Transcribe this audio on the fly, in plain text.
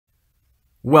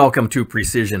Welcome to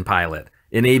Precision Pilot,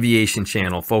 an aviation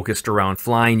channel focused around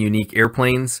flying unique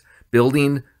airplanes,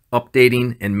 building,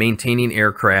 updating, and maintaining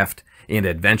aircraft, and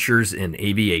adventures in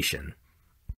aviation.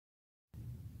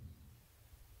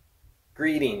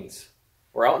 Greetings.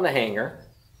 We're out in the hangar,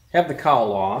 have the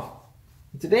cowl off.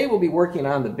 Today we'll be working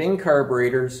on the Bing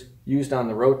carburetors used on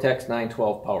the Rotax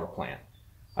 912 power plant.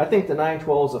 I think the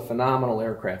 912 is a phenomenal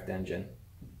aircraft engine.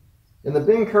 And the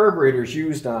Bing carburetors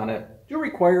used on it do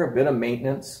require a bit of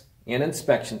maintenance and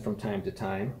inspection from time to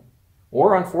time.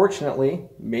 Or unfortunately,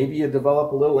 maybe you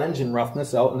develop a little engine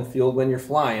roughness out in the field when you're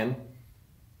flying.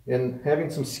 And having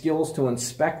some skills to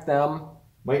inspect them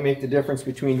might make the difference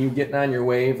between you getting on your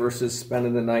way versus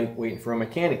spending the night waiting for a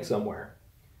mechanic somewhere.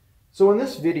 So in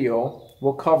this video,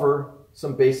 we'll cover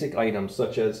some basic items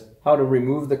such as how to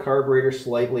remove the carburetor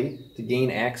slightly to gain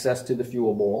access to the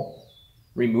fuel bowl,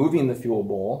 removing the fuel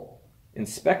bowl,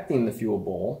 inspecting the fuel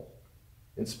bowl,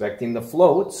 inspecting the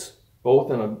floats,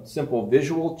 both in a simple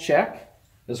visual check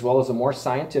as well as a more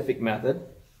scientific method.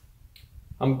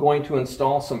 I'm going to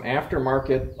install some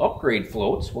aftermarket upgrade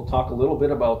floats. We'll talk a little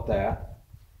bit about that.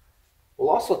 We'll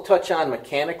also touch on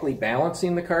mechanically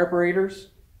balancing the carburetors.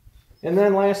 And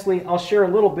then lastly, I'll share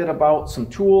a little bit about some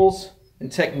tools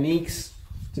and techniques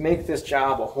to make this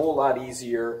job a whole lot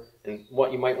easier and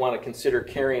what you might want to consider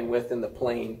carrying with in the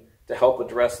plane to help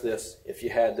address this if you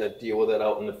had to deal with it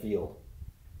out in the field.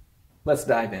 Let's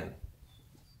dive in.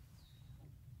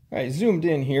 All right, zoomed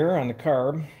in here on the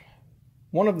carb.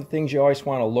 One of the things you always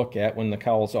want to look at when the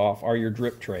cowl's off are your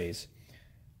drip trays.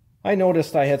 I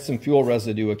noticed I had some fuel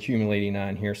residue accumulating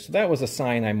on here, so that was a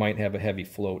sign I might have a heavy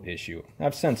float issue.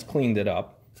 I've since cleaned it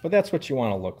up, but that's what you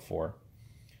want to look for.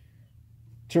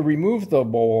 To remove the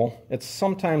bowl, it's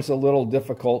sometimes a little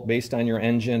difficult based on your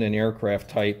engine and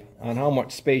aircraft type on how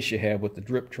much space you have with the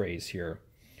drip trays here.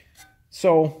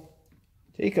 So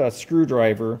take a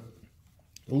screwdriver,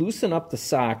 loosen up the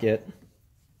socket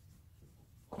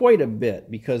quite a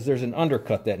bit because there's an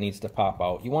undercut that needs to pop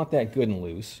out. You want that good and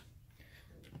loose.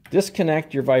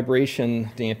 Disconnect your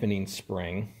vibration dampening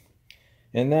spring,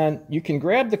 and then you can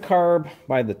grab the carb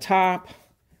by the top,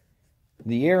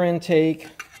 the air intake,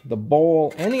 the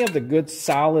bowl, any of the good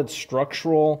solid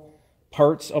structural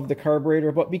parts of the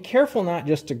carburetor, but be careful not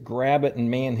just to grab it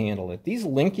and manhandle it. These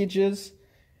linkages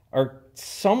are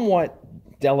somewhat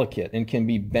delicate and can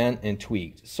be bent and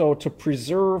tweaked. So to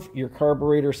preserve your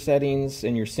carburetor settings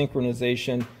and your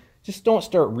synchronization, just don't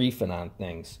start reefing on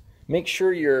things. Make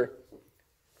sure you're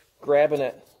grabbing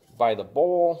it by the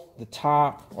bowl, the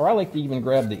top, or I like to even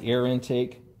grab the air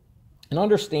intake. And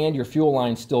understand your fuel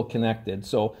line's still connected,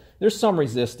 so there's some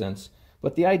resistance.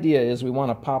 But the idea is we want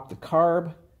to pop the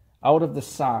carb out of the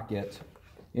socket,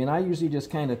 and I usually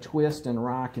just kind of twist and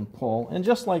rock and pull, and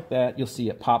just like that, you'll see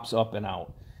it pops up and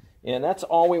out. And that's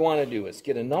all we want to do is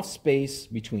get enough space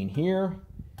between here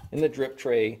and the drip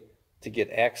tray to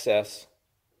get access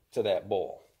to that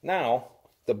bowl. Now,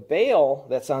 the bail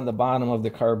that's on the bottom of the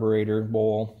carburetor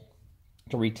bowl,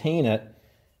 to retain it,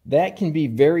 that can be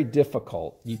very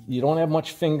difficult. You don't have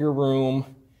much finger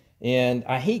room, and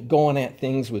I hate going at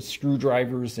things with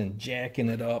screwdrivers and jacking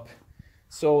it up.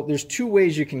 So there's two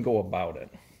ways you can go about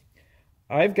it.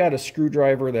 I've got a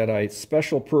screwdriver that I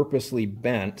special purposely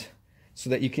bent so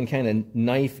that you can kind of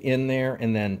knife in there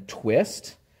and then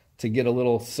twist to get a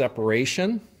little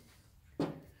separation.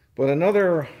 But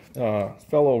another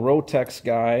fellow Rotax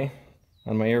guy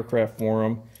on my aircraft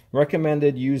forum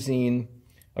recommended using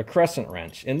a crescent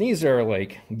wrench. And these are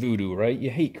like voodoo, right? You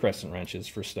hate crescent wrenches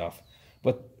for stuff.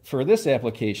 But for this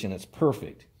application, it's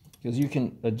perfect because you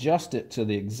can adjust it to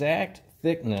the exact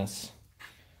thickness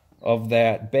of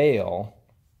that bail,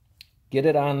 get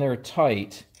it on there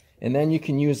tight, and then you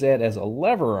can use that as a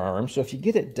lever arm. So if you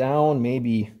get it down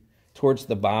maybe towards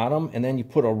the bottom and then you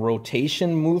put a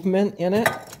rotation movement in it,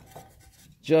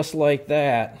 just like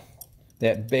that,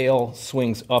 that bail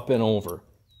swings up and over.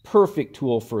 Perfect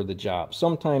tool for the job.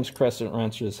 Sometimes crescent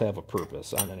wrenches have a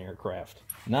purpose on an aircraft.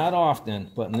 Not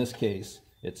often, but in this case,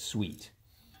 it's sweet.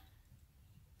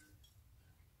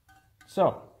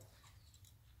 So,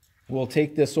 we'll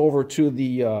take this over to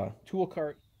the tool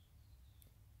cart.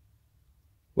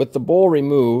 With the bowl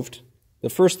removed, the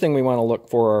first thing we want to look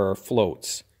for are our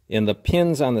floats. And the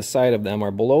pins on the side of them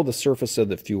are below the surface of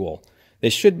the fuel. They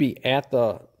should be at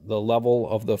the level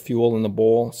of the fuel in the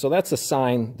bowl, so that's a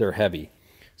sign they're heavy.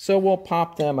 So we'll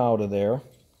pop them out of there.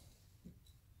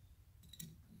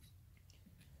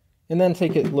 And then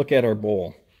take a look at our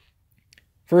bowl.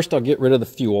 First, I'll get rid of the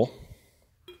fuel.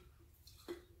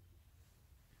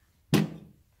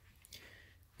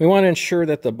 We want to ensure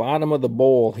that the bottom of the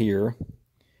bowl here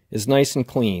is nice and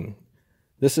clean.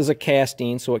 This is a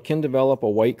casting, so it can develop a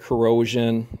white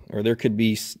corrosion, or there could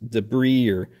be debris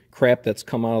or crap that's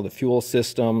come out of the fuel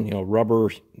system, you know, rubber,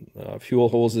 fuel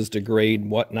hoses degrade,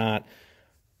 whatnot.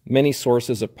 Many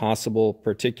sources of possible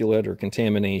particulate or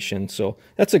contamination. So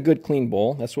that's a good clean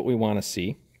bowl. That's what we want to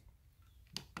see.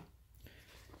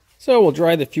 So we'll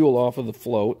dry the fuel off of the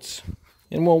floats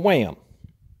and we'll weigh them.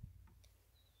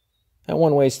 That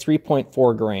one weighs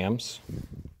 3.4 grams.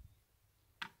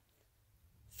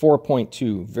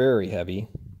 4.2, very heavy.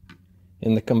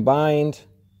 And the combined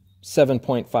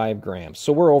 7.5 grams.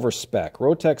 So we're over spec.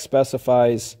 Rotax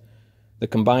specifies the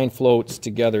combined floats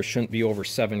together shouldn't be over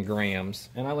 7 grams.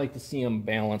 And I like to see them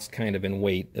balanced kind of in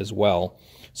weight as well.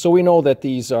 So we know that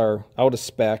these are out of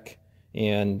spec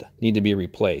and need to be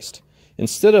replaced.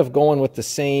 Instead of going with the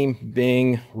same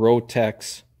Bing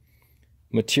Rotax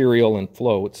material and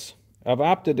floats, I've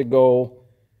opted to go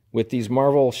with these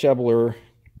Marvel-Schebler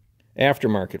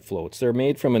aftermarket floats. They're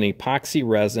made from an epoxy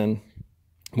resin,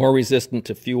 more resistant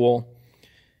to fuel,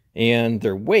 and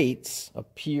their weights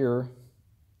appear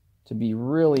to be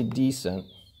really decent.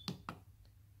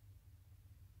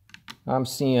 I'm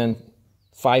seeing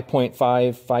 5.5,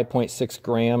 5.6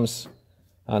 grams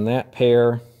on that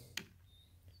pair,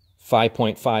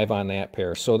 5.5 on that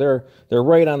pair. So they're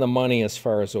right on the money as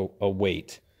far as a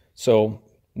weight. So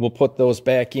we'll put those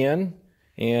back in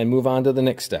and move on to the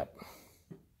next step.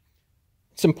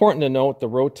 It's important to note the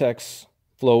Rotax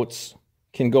floats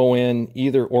can go in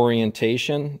either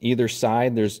orientation, either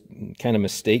side. There's kind of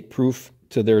mistake proof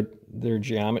to their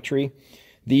geometry.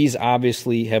 These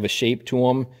obviously have a shape to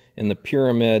them, and the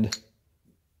pyramid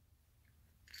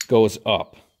goes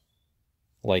up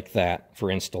like that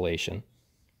for installation.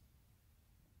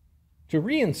 To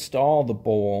reinstall the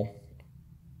bowl,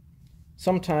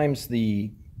 sometimes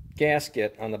the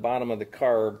gasket on the bottom of the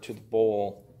carb to the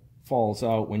bowl falls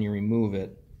out when you remove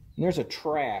it. And there's a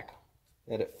track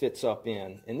that it fits up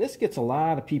in. And this gets a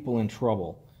lot of people in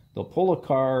trouble. They'll pull a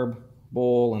carb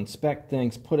bowl, inspect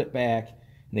things, put it back,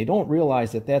 and they don't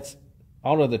realize that that's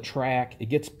out of the track. It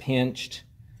gets pinched.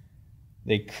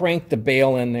 They crank the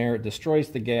bail in there, it destroys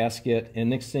the gasket, and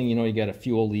next thing you know, you got a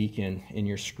fuel leak and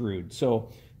you're screwed.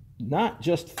 So not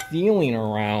just feeling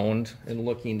around and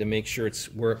looking to make sure it's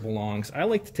where it belongs. I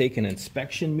like to take an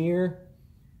inspection mirror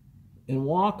and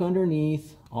walk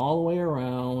underneath all the way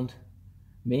around,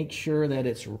 make sure that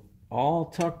it's all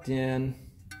tucked in,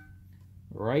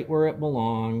 right where it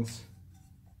belongs,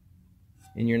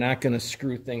 and you're not going to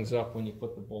screw things up when you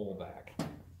put the bowl back.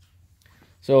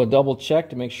 So double check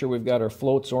to make sure we've got our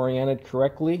floats oriented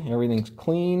correctly, everything's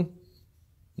clean,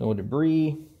 no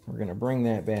debris. We're going to bring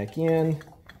that back in,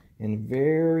 and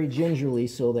very gingerly,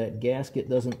 so that gasket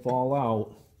doesn't fall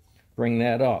out, bring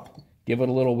that up. Give it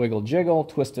a little wiggle jiggle,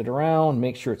 twist it around,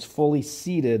 make sure it's fully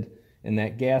seated and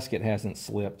that gasket hasn't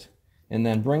slipped. And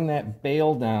then bring that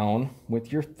bail down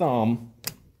with your thumb,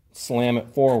 slam it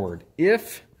forward.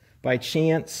 If by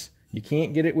chance you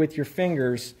can't get it with your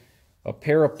fingers, a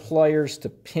pair of pliers to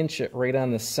pinch it right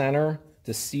on the center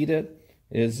to seat it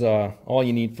is all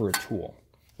you need for a tool.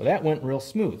 Well, that went real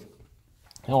smooth.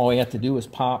 All we have to do is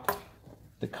pop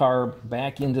the carb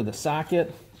back into the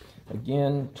socket.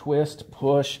 Again, twist,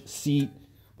 push, seat,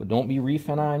 but don't be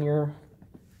reefing on your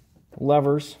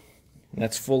levers.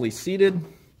 That's fully seated,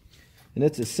 and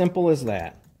it's as simple as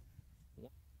that.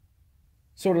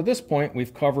 So to this point,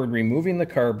 we've covered removing the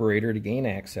carburetor to gain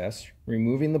access,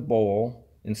 removing the bowl,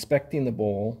 inspecting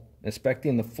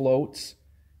the floats,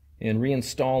 and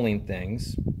reinstalling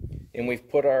things. And we've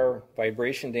put our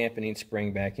vibration dampening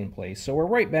spring back in place. So we're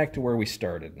right back to where we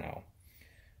started now.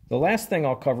 The last thing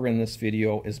I'll cover in this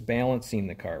video is balancing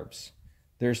the carbs.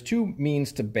 There's two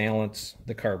means to balance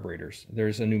the carburetors.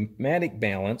 There's a pneumatic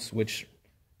balance, which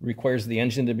requires the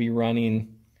engine to be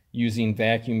running using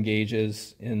vacuum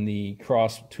gauges in the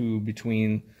cross tube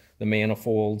between the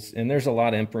manifolds, and there's a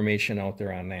lot of information out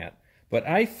there on that. But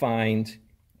I find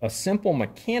a simple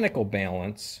mechanical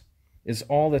balance is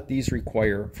all that these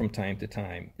require from time to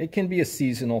time. It can be a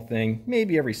seasonal thing,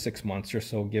 maybe every 6 months or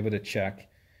so, give it a check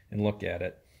and look at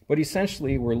it. But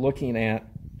essentially, we're looking at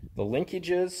the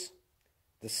linkages,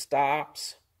 the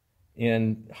stops,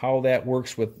 and how that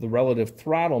works with the relative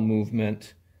throttle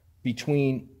movement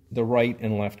between the right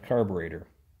and left carburetor.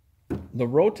 The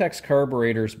Rotax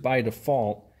carburetors, by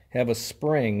default, have a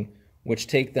spring which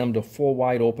take them to full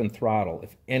wide open throttle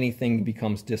if anything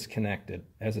becomes disconnected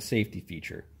as a safety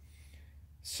feature.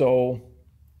 So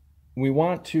we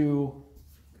want to,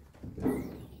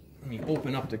 let me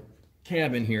open up the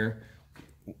cabin here.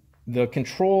 The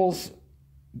controls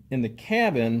in the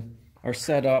cabin are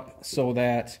set up so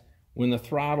that when the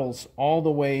throttle's all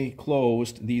the way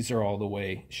closed, these are all the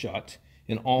way shut.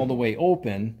 and all the way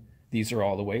open, these are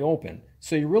all the way open.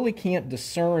 So you really can't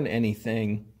discern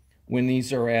anything when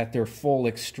these are at their full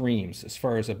extremes as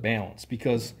far as a balance,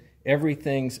 because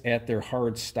everything's at their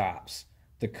hard stops.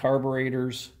 The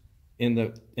carburetors in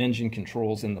the engine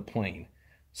controls in the plane.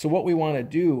 So what we want to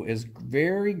do is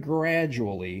very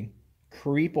gradually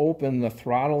creep open the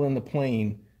throttle in the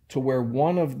plane to where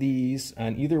one of these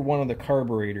on either one of the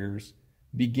carburetors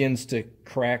begins to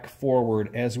crack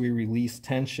forward as we release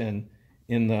tension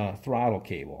in the throttle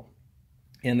cable.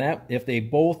 And that, if they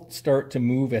both start to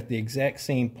move at the exact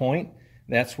same point,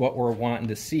 that's what we're wanting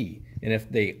to see. And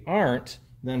if they aren't,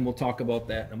 then we'll talk about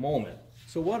that in a moment.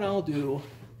 So what I'll do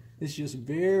is just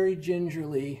very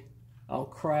gingerly, I'll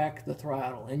crack the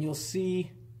throttle, and you'll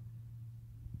see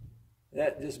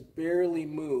that just barely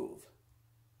move.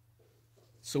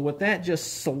 So with that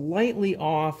just slightly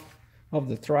off of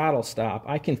the throttle stop,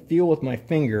 I can feel with my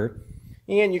finger,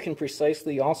 and you can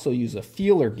precisely also use a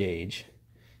feeler gauge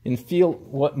and feel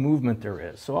what movement there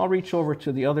is. So I'll reach over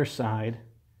to the other side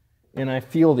and I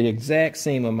feel the exact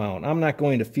same amount. I'm not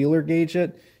going to feeler gauge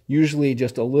it, usually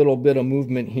just a little bit of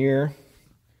movement here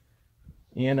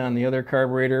and on the other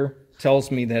carburetor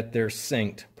tells me that they're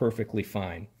synced perfectly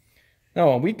fine. Now,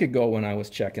 a week ago when I was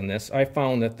checking this, I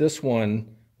found that this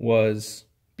one was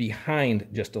behind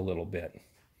just a little bit.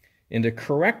 And to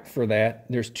correct for that,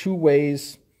 there's two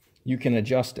ways you can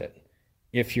adjust it.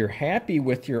 If you're happy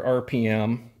with your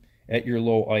RPM at your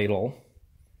low idle,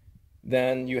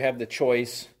 then you have the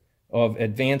choice of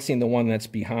advancing the one that's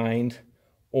behind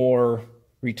or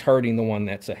retarding the one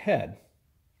that's ahead.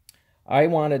 I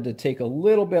wanted to take a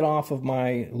little bit off of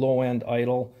my low end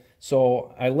idle,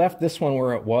 so I left this one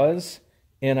where it was,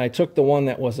 and I took the one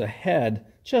that was ahead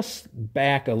just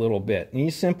back a little bit. And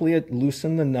you simply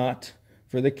loosen the nut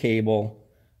for the cable,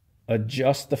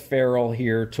 adjust the ferrule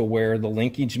here to where the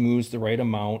linkage moves the right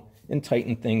amount, and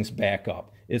tighten things back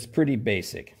up. It's pretty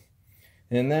basic.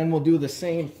 And then we'll do the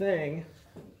same thing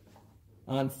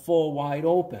on full wide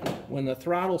open. When the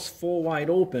throttle's full wide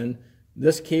open,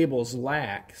 this cable's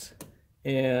lax,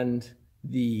 and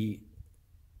the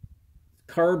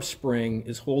carb spring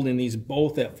is holding these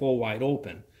both at full wide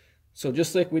open. So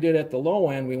just like we did at the low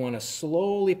end, we want to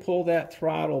slowly pull that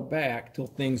throttle back till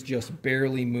things just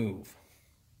barely move.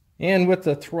 And with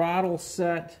the throttle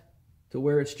set to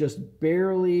where it's just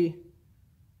barely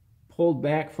pulled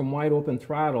back from wide open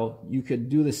throttle, you could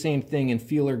do the same thing and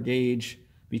feeler gauge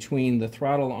between the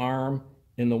throttle arm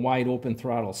and the wide open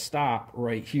throttle stop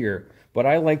right here. But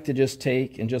I like to just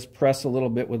take and just press a little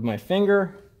bit with my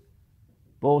finger.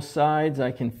 Both sides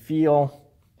I can feel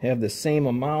have the same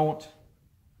amount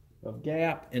of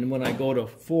gap, and when I go to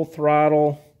full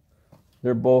throttle,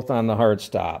 they're both on the hard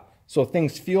stop. So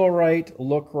things feel right,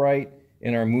 look right,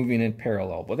 and are moving in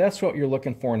parallel. But that's what you're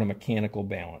looking for in a mechanical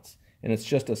balance. And it's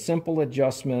just a simple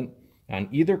adjustment on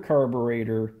either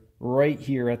carburetor right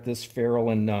here at this ferrule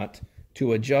and nut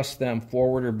to adjust them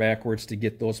forward or backwards to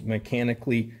get those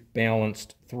mechanically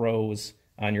balanced throws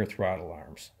on your throttle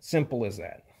arms. Simple as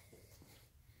that.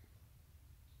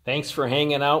 Thanks for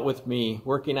hanging out with me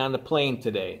working on the plane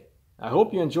today. I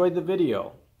hope you enjoyed the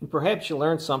video, and perhaps you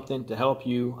learned something to help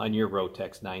you on your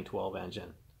Rotax 912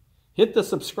 engine. Hit the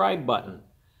subscribe button.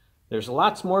 There's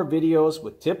lots more videos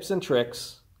with tips and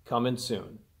tricks coming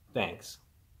soon. Thanks.